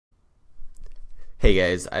Hey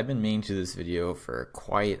guys, I've been meaning to do this video for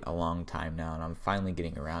quite a long time now, and I'm finally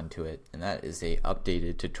getting around to it, and that is a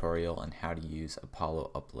updated tutorial on how to use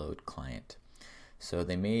Apollo Upload Client. So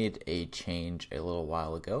they made a change a little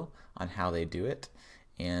while ago on how they do it,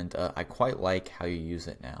 and I quite like how you use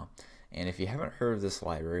it now. And if you haven't heard of this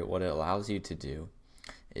library, what it allows you to do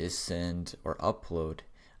is send or upload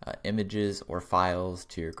images or files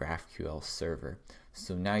to your GraphQL server.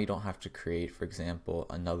 So now you don't have to create, for example,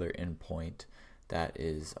 another endpoint that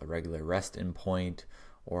is a regular REST endpoint,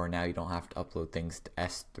 or now you don't have to upload things to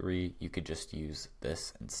S3. You could just use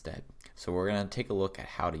this instead. So we're going to take a look at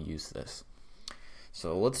how to use this.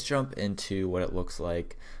 So let's jump into what it looks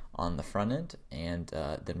like on the front end, and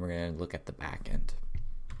then we're going to look at the back end.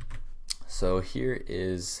 So here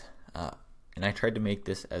is, and I tried to make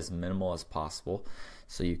this as minimal as possible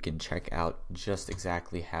so you can check out just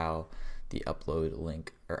exactly how the upload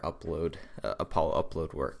link or Apollo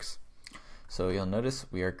upload works. So you'll notice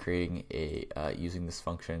we are creating a using this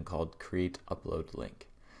function called create upload link,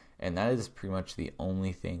 and that is pretty much the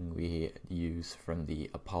only thing we use from the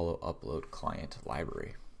Apollo upload client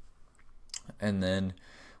library. And then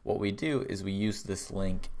what we do is we use this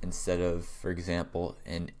link instead of, for example,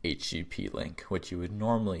 an HTTP link, which you would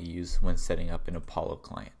normally use when setting up an Apollo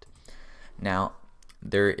client. Now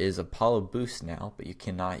there is Apollo Boost now, but you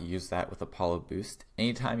cannot use that with Apollo Boost.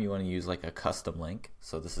 Anytime you want to use like a custom link,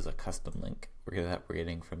 so this is a custom link that we're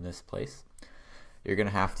getting from this place, you're going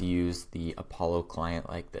to have to use the Apollo client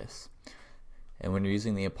like this. And when you're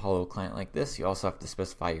using the Apollo client like this, you also have to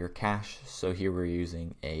specify your cache. So here we're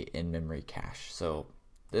using a in-memory cache. So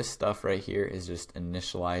this stuff right here is just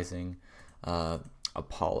initializing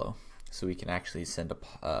Apollo. So we can actually send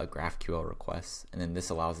a GraphQL request, and then this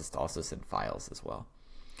allows us to also send files as well.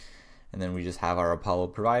 And then we just have our Apollo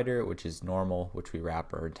provider, which is normal, which we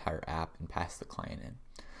wrap our entire app and pass the client in.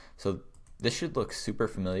 So this should look super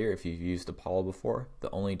familiar if you've used Apollo before.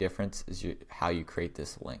 The only difference is how you create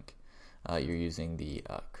this link. You're using the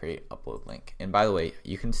create upload link. And by the way,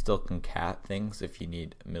 you can still concat things if you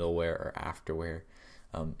need middleware or afterware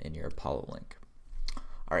in your Apollo link.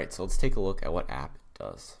 Alright, so let's take a look at what app it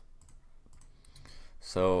does.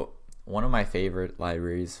 So one of my favorite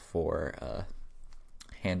libraries for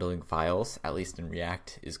handling files, at least in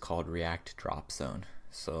React, is called React Drop Zone.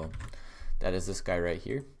 So that is this guy right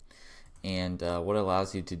here. And what it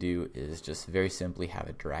allows you to do is just very simply have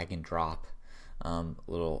a drag and drop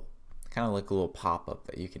little, kind of like a little pop-up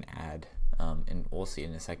that you can add, and we'll see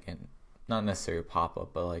in a second, not necessarily a pop-up,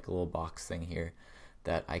 but like a little box thing here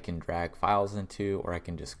that I can drag files into, or I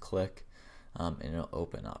can just click and it'll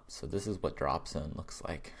open up. So this is what drop zone looks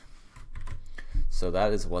like. So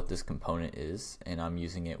that is what this component is, and I'm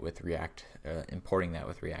using it with React, importing that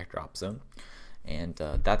with React Drop Zone, and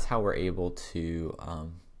that's how we're able to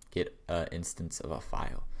get an instance of a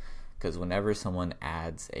file. Because whenever someone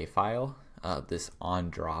adds a file, this on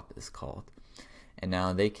drop is called, and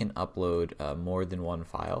now they can upload more than one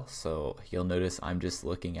file. So you'll notice I'm just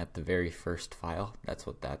looking at the very first file. That's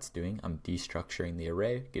what that's doing. I'm destructuring the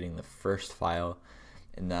array, getting the first file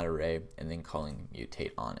in that array, and then calling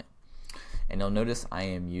mutate on it. And you'll notice I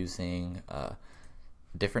am using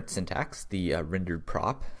different syntax, the rendered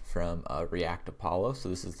prop from React Apollo. So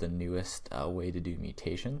this is the newest way to do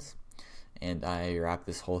mutations. And I wrap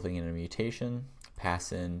this whole thing in a mutation,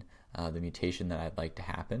 pass in the mutation that I'd like to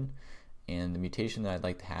happen. And the mutation that I'd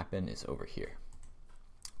like to happen is over here.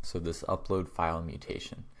 So this upload file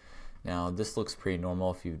mutation. Now this looks pretty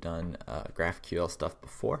normal if you've done GraphQL stuff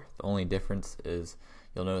before. The only difference is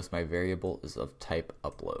you'll notice my variable is of type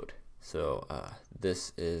upload. So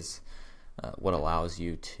this is what allows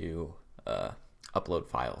you to upload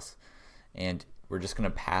files. And we're just going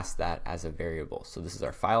to pass that as a variable. So this is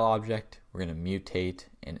our file object. We're going to mutate,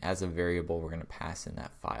 and as a variable we're going to pass in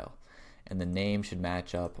that file. And the name should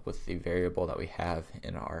match up with the variable that we have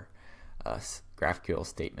in our GraphQL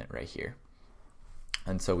statement right here.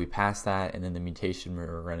 And so we pass that, and then the mutation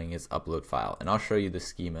we're running is upload file. And I'll show you the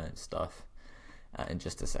schema and stuff in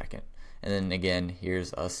just a second. And then again,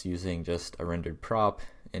 here's us using just a rendered prop,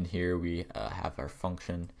 and here we have our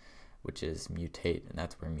function, which is mutate, and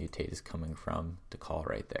that's where mutate is coming from to call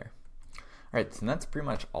right there. Alright, so that's pretty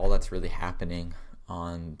much all that's really happening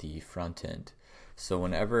on the front end. So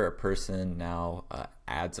whenever a person now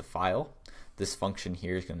adds a file, this function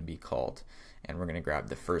here is going to be called, and we're going to grab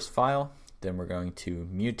the first file, then we're going to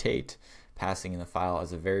mutate, passing in the file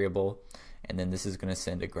as a variable, and then this is going to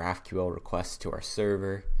send a GraphQL request to our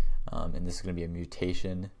server, and this is going to be a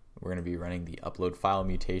mutation. We're going to be running the upload file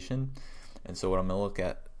mutation, and so what I'm going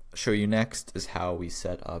to show you next is how we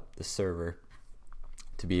set up the server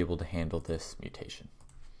to be able to handle this mutation.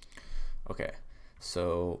 Okay,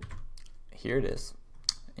 So here it is,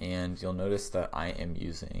 and you'll notice that I am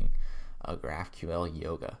using a GraphQL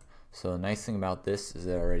Yoga. So the nice thing about this is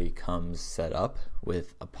it already comes set up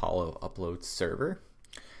with Apollo Upload Server.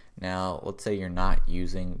 Now let's say you're not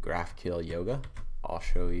using GraphQL Yoga. I'll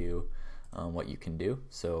show you what you can do.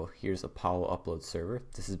 So here's Apollo Upload Server.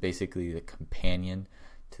 This is basically the companion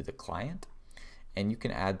to the client, and you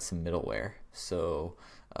can add some middleware. So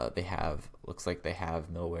looks like they have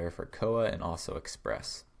middleware for Koa and also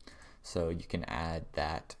Express. So you can add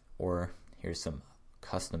that, or here's some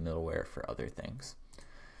custom middleware for other things.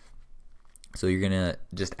 So you're gonna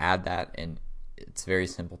just add that, and it's very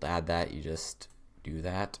simple to add that. You just do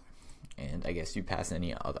that, and I guess you pass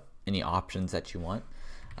any options that you want.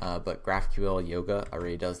 But GraphQL Yoga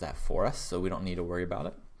already does that for us, so we don't need to worry about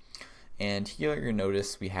it. And here you'll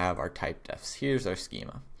notice we have our type defs. Here's our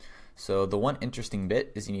schema. So the one interesting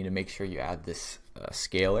bit is you need to make sure you add this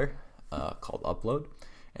scalar called upload.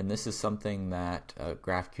 And this is something that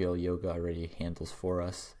GraphQL Yoga already handles for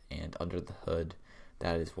us, and under the hood,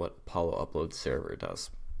 that is what Apollo Upload Server does.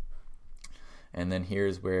 And then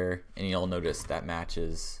here's where, and you'll notice that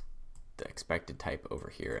matches the expected type over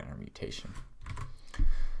here in our mutation.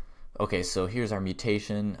 Okay, so here's our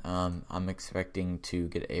mutation. I'm expecting to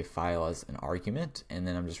get a file as an argument, and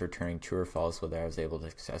then I'm just returning true or false whether I was able to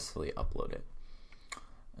successfully upload it.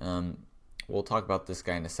 We'll talk about this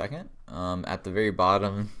guy in a second. At the very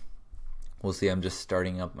bottom, we'll see I'm just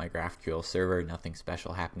starting up my GraphQL server, nothing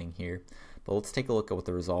special happening here. But let's take a look at what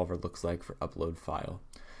the resolver looks like for upload file.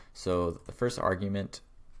 So the first argument,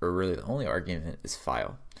 or really the only argument, is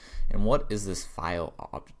file. And what is this file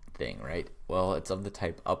thing, right? Well, it's of the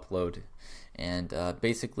type upload, and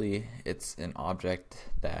basically it's an object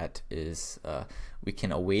that is, we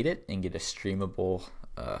can await it and get a streamable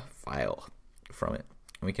file from it.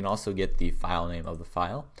 And we can also get the file name of the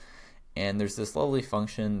file. And there's this lovely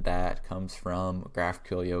function that comes from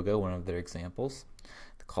GraphQL Yoga, one of their examples,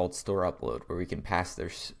 called store upload, where we can pass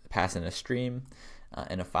in a stream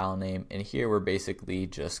and a file name. And here we're basically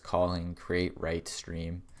just calling create write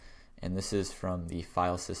stream, and this is from the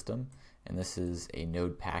file system, and this is a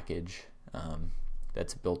Node package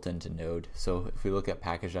that's built into Node. So if we look at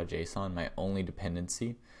package.json, my only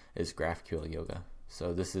dependency is GraphQL Yoga,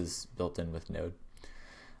 so this is built in with Node.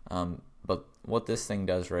 But what this thing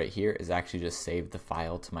does right here is actually just save the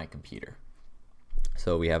file to my computer.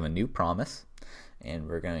 So we have a new promise, and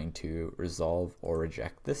we're going to resolve or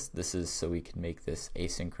reject this. This is so we can make this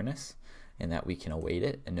asynchronous, and that we can await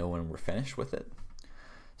it and know when we're finished with it.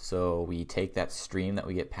 So we take that stream that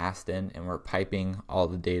we get passed in, and we're piping all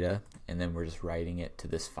the data, and then we're just writing it to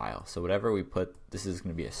this file. So whatever we put, this is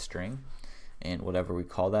going to be a string, and whatever we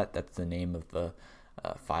call that, that's the name of the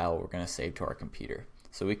file we're going to save to our computer.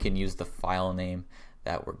 So we can use the file name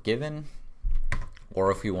that we're given,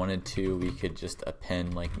 or if we wanted to, we could just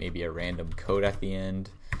append like maybe a random code at the end,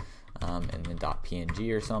 and then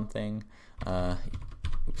 .png or something,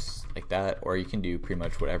 like that, or you can do pretty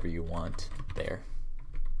much whatever you want there.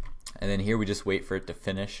 And then here we just wait for it to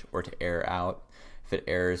finish or to error out. If it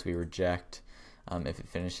errors, we reject. If it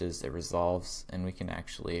finishes, it resolves, and we can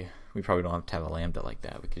actually, we probably don't have to have a lambda like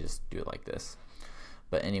that. We could just do it like this.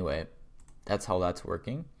 But anyway, that's how that's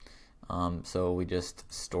working. So we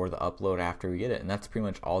just store the upload after we get it, and that's pretty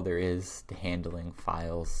much all there is to handling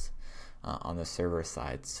files on the server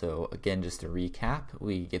side. So again, just to recap,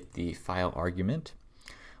 we get the file argument,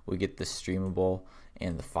 we get the streamable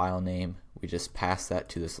and the file name. We just pass that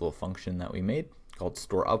to this little function that we made called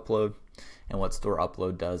store upload, and what store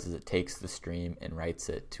upload does is it takes the stream and writes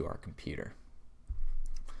it to our computer,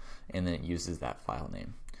 and then it uses that file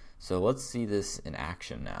name. So let's see this in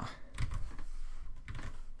action now.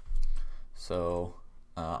 So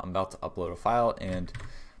I'm about to upload a file, and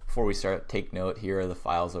before we start, take note, here are the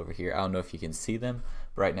files over here. I don't know if you can see them,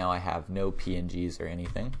 but right now I have no PNGs or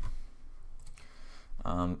anything.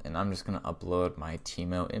 And I'm just going to upload my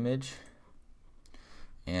Timo image.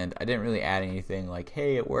 And I didn't really add anything like,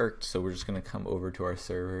 hey, it worked, so we're just going to come over to our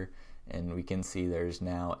server, and we can see there's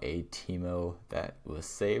now a Timo that was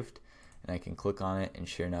saved. And I can click on it, and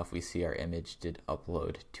sure enough, we see our image did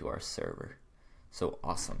upload to our server. So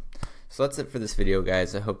awesome. So that's it for this video,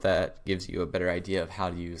 guys. I hope that gives you a better idea of how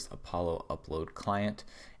to use Apollo Upload Client,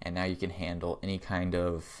 and now you can handle any kind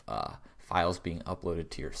of files being uploaded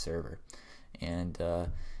to your server. And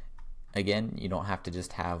again, you don't have to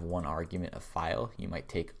just have one argument of file. You might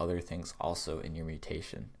take other things also in your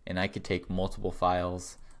mutation. And I could take multiple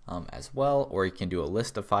files as well, or you can do a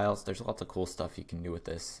list of files. There's lots of cool stuff you can do with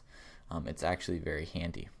this. It's actually very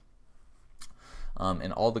handy.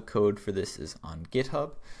 And all the code for this is on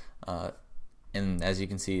GitHub. And as you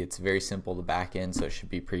can see, it's very simple to back end, so it should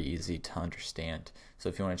be pretty easy to understand. So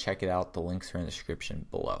if you want to check it out, the links are in the description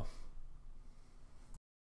below.